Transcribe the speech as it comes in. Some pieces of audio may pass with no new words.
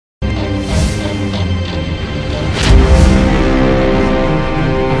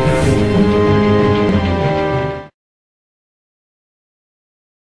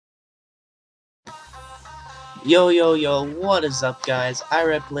Yo yo yo, what is up guys?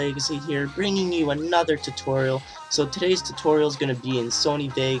 iRepLegacy here, bringing you another tutorial. So today's tutorial is going to be in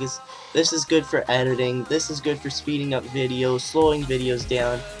Sony Vegas. This is good for editing, this is good for speeding up videos, slowing videos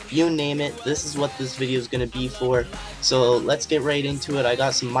down, you name it, this is what this video is going to be for. So let's get right into it. I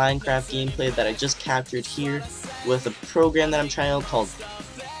got some Minecraft gameplay that I just captured here with a program that I'm trying out called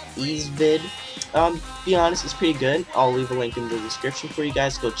EaseVid. Be honest, it's pretty good. I'll leave a link in the description for you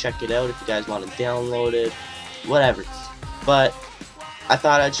guys. Go check it out if you guys want to download it. Whatever. But I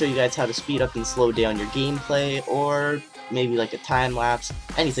thought I'd show you guys how to speed up and slow down your gameplay, or maybe like a time lapse,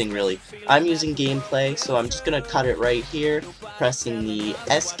 anything really. I'm using gameplay, so I'm just gonna cut it right here, pressing the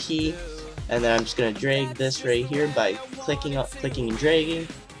S key, and then I'm just gonna drag this right here by clicking and dragging.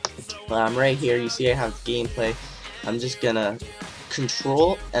 Right here, you see I have gameplay. I'm just gonna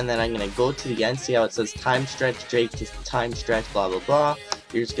control, and then I'm gonna go to the end. See how it says time stretch, drag to time stretch, blah blah blah.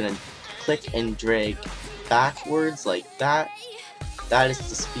 You're just gonna click and drag backwards like that. That is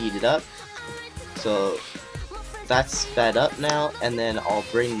to speed it up. So that's sped up now, and then I'll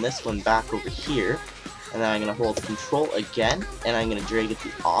bring this one back over here, and then I'm gonna hold control again, and I'm gonna drag it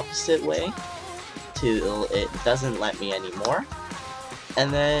the opposite way till it doesn't let me anymore.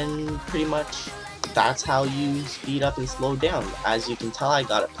 And then pretty much that's how you speed up and slow down. As you can tell, I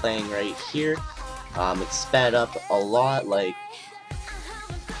got it playing right here. It's sped up a lot. Like,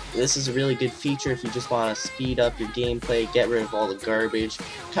 this is a really good feature if you just want to speed up your gameplay, get rid of all the garbage,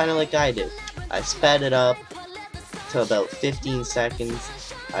 kind of like I did. I sped it up to about 15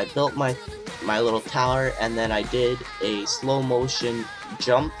 seconds. I built my little tower, and then I did a slow motion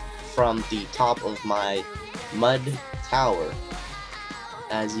jump from the top of my mud tower.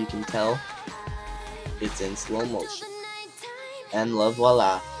 As you can tell, it's in slow motion. And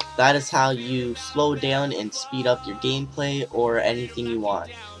voila. That is how you slow down and speed up your gameplay or anything you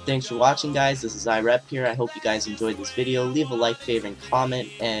want. Thanks for watching, guys. This is iRep here. I hope you guys enjoyed this video. Leave a like, favorite, and comment,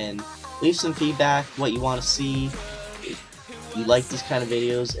 and leave some feedback, what you want to see, if you like these kind of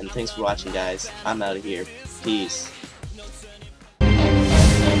videos, and thanks for watching, guys. I'm out of here. Peace.